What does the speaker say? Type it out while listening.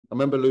I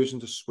remember losing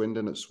to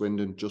Swindon at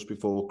Swindon just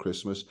before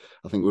Christmas.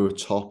 I think we were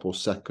top or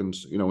second,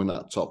 in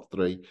that top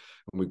three,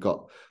 and we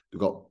got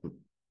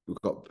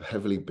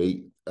heavily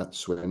beat at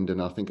Swindon.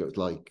 I think it was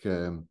like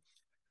it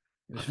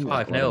was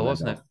 5-0,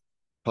 wasn't it?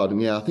 Pardon,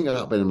 yeah, I think that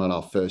had been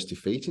our first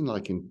defeat in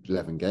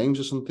 11 games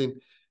or something.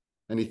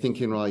 And you're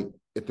thinking, right,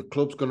 if the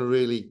club's going to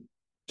really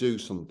do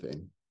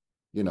something,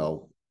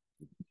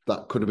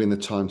 that could have been the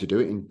time to do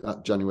it in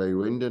that January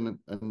window,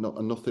 and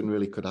nothing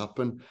really could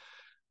happen.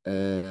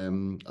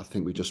 I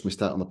think we just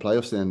missed out on the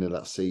playoffs at the end of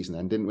that season,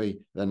 then, didn't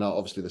we? Then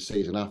obviously the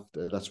season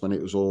after, that's when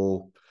it was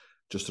all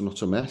just an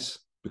utter mess,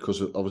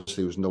 because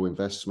obviously there was no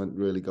investment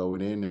really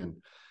going in, and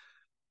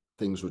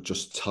things were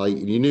just tight.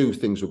 And you knew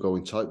things were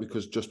going tight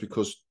because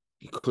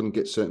you couldn't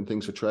get certain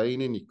things for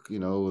training,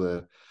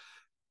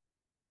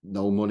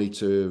 no money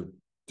to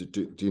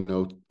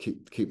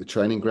keep the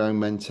training ground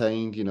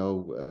maintained.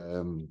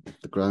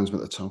 The groundsman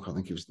at the time, I can't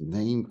think of his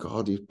name.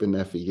 God, he's been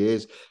there for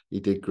years. He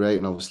did great,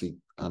 and obviously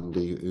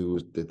Andy, who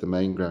did the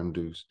main ground,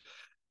 who's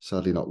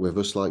sadly not with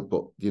us.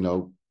 But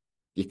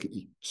as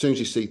soon as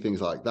you see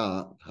things like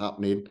that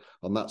happening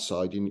on that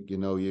side, you're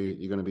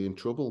going to be in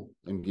trouble.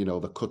 And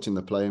they're cutting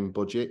the playing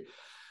budget,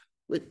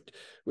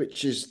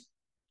 which is.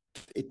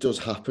 It does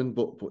happen,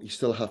 but you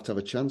still have to have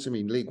a chance. I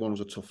mean, League One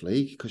was a tough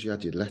league because you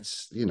had at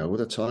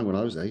the time when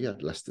I was there, you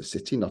had Leicester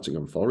City,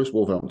 Nottingham Forest,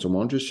 Wolverhampton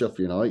Wanderers,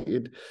 Sheffield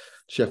United,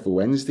 Sheffield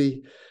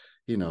Wednesday,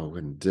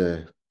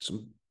 and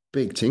some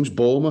big teams,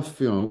 Bournemouth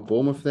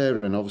there,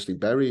 and obviously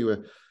Bury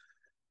were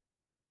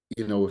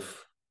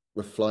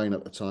flying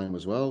at the time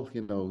as well.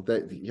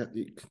 You're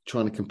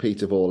trying to compete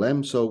with all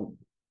them. So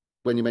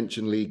when you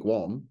mention League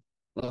One,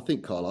 I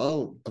think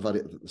Carlisle have had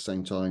it at the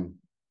same time,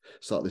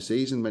 start of the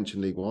season,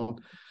 mentioned League One.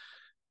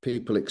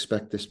 People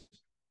expect this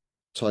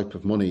type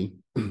of money,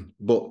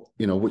 but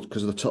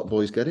because the top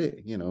boys get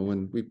it,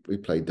 and we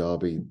played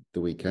Derby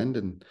the weekend,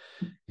 and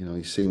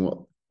you've seen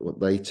what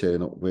they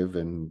turn up with,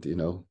 and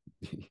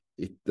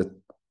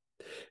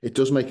it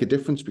does make a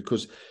difference,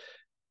 because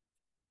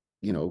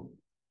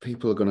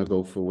people are going to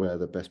go for where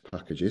the best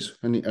package is,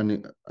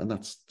 and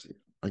that's,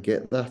 I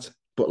get that,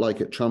 but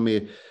like at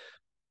Tranmere,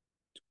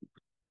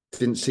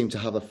 didn't seem to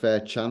have a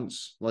fair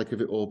chance of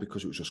it all,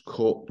 because it was just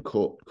cut.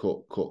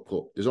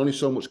 There's only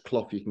so much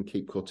cloth you can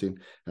keep cutting,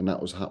 and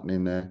that was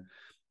happening there,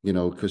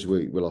 because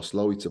we lost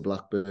Lowy to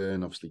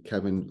Blackburn. Obviously,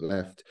 Kevin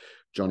left.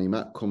 Johnny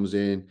Mack comes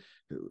in,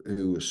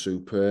 who was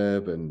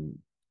superb and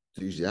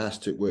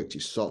enthusiastic, worked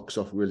his socks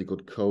off, really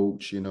good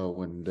coach, and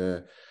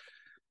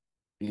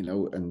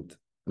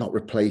not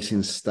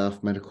replacing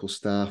medical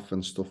staff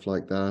and stuff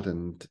like that.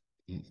 And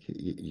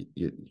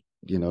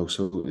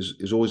so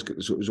it was always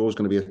going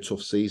to be a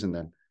tough season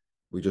then.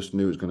 We just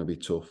knew it was going to be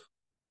tough.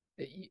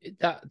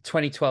 That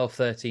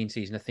 2012-13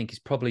 season, I think, is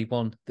probably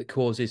one that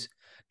causes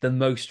the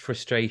most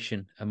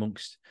frustration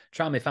amongst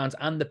Tranmere fans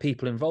and the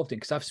people involved in,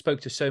 because I've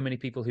spoke to so many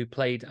people who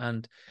played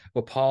and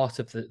were part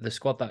of the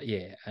squad that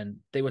year, and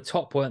they were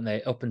top, weren't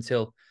they, up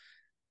until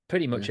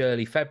pretty much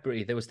early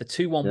February. There was the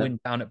 2-1 win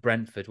down at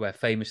Brentford, where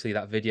famously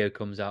that video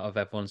comes out of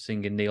everyone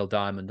singing Neil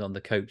Diamond on the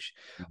coach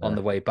on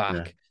the way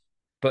back.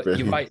 But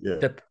brilliant. You're right,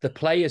 the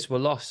players were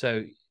lost.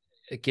 So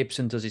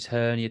Gibson does his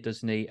hernia,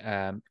 doesn't he?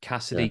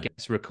 Cassidy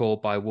gets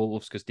recalled by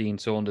Wolves because Dean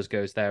Saunders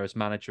goes there as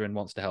manager and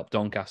wants to help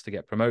Doncaster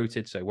get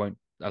promoted, so won't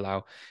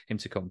allow him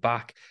to come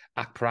back.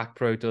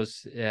 Akpro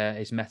does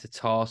his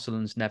metatarsal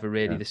and's never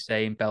really the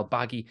same.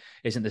 Belbaghi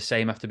isn't the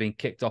same after being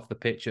kicked off the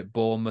pitch at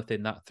Bournemouth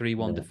in that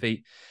 3-1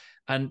 defeat.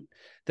 And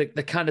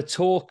the kind of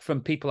talk from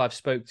people I've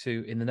spoke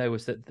to in the know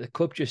was that the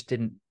club just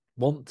didn't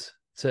want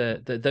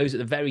to, those at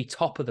the very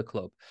top of the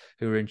club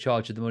who were in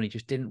charge of the money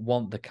just didn't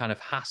want the kind of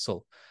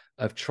hassle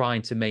of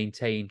trying to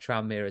maintain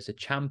Tranmere as a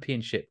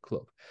championship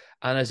club.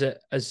 And as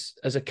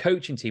a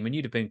coaching team, and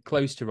you'd have been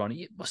close to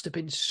Ronnie, it must have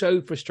been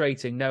so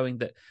frustrating knowing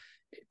that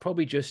it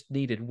probably just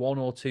needed one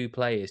or two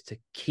players to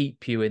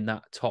keep you in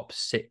that top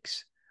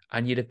six,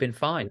 and you'd have been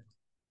fine.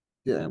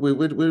 Yeah,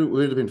 we'd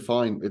have been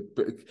fine.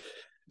 But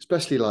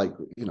especially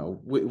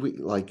we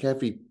like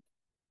every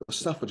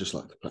staff are just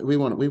like, we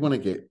want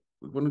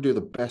to do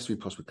the best we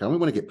possibly can. We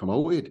want to get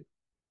promoted.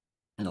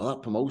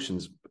 That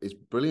promotion is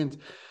brilliant.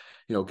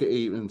 Get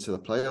even into the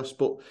playoffs.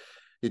 But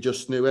you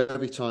just knew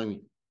every time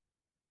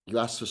you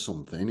asked for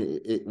something,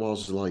 it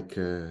was like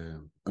a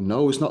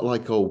no. It's not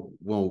like, oh,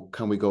 well,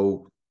 can we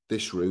go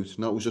this route?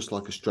 No, it was just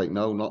like a straight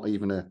no, not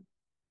even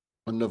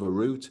another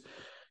route.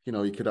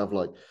 You could have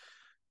like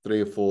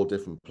 3 or 4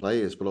 different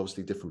players, but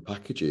obviously different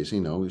packages.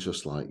 It's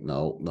just like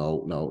no.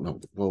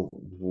 Well,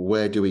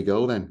 where do we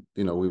go then?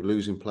 We're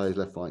losing players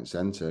left, right, and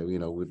centre.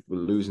 We're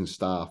losing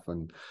staff,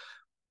 and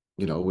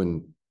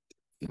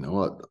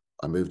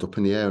I moved up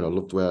in the area. I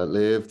loved where I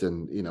lived,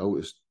 and it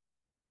was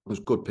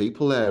good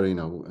people there.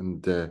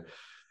 And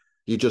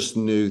you just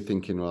knew,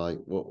 thinking, right,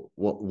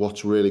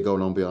 what's really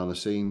going on behind the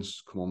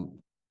scenes? Come on,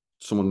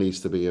 someone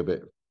needs to be a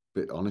bit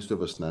honest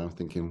with us now.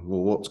 Thinking,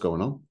 well, what's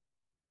going on?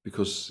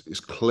 Because it's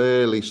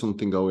clearly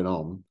something going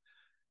on,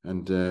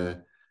 and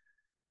and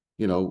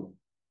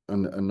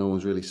no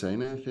one's really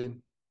saying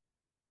anything.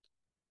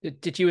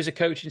 Did you as a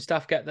coaching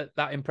staff get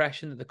that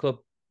impression that the club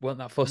weren't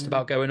that fussed Yeah.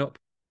 about going up?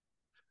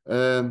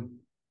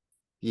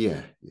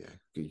 Yeah,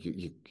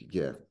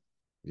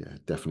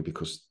 definitely,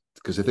 because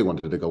if they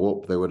wanted to go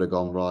up, they would have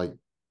gone, right,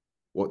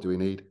 what do we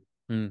need?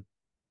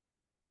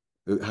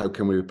 How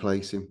can we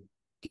replace him?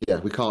 Yeah,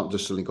 we can't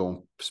just suddenly go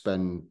and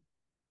spend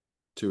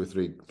 £2,000 or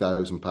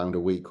 £3,000 a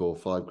week or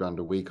 £5,000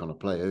 a week on a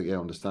player. Yeah, I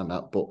understand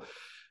that, but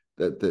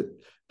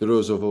there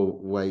is other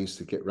ways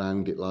to get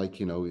around it. Like,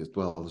 you know,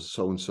 well, there's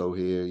so and so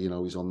here. You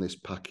know, he's on this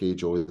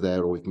package or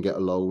there, or we can get a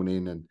loan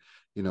in, and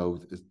you know,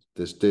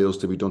 there's deals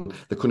to be done.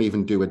 They couldn't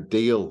even do a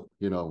deal.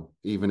 You know,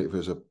 even if it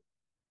was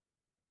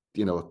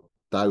 £1,000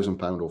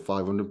 or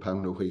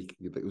 £500 a week,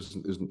 there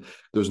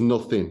was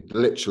nothing.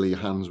 Literally, your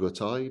hands were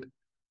tied,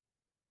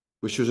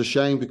 which was a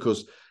shame,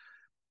 because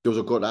there was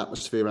a good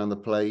atmosphere around the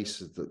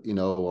place, you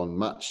know, on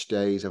match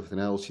days, everything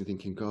else. You're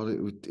thinking, God,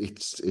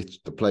 it's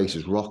the place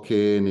is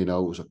rocking. You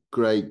know, it was a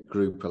great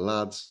group of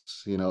lads,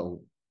 you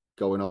know,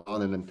 going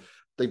on, and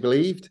they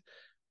believed.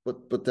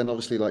 But then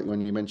obviously, like when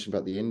you mentioned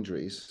about the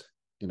injuries,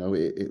 you know,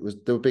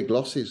 there were big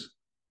losses,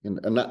 and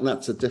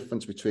that's the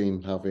difference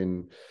between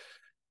having,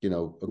 you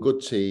know, a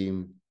good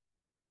team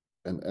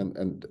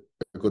and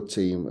a good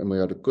team, and we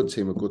had a good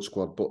team, a good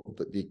squad, but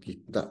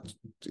that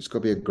it's got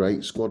to be a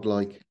great squad,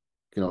 like.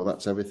 You know,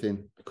 that's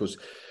everything, because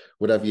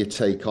whatever you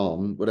take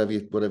on, whatever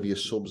your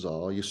subs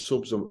are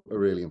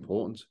really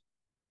important,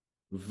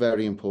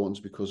 very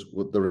important, because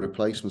the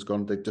replacement's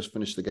gone. They've just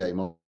finished the game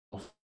off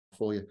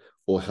for you,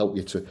 or help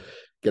you to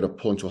get a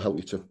point, or help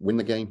you to win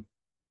the game.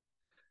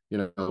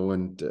 You know,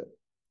 and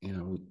you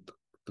know,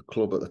 the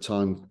club at the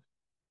time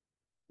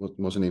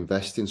wasn't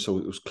investing, so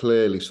it was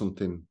clearly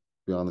something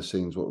behind the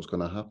scenes what was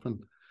going to happen.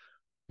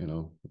 You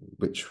know,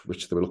 which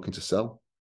they were looking to sell.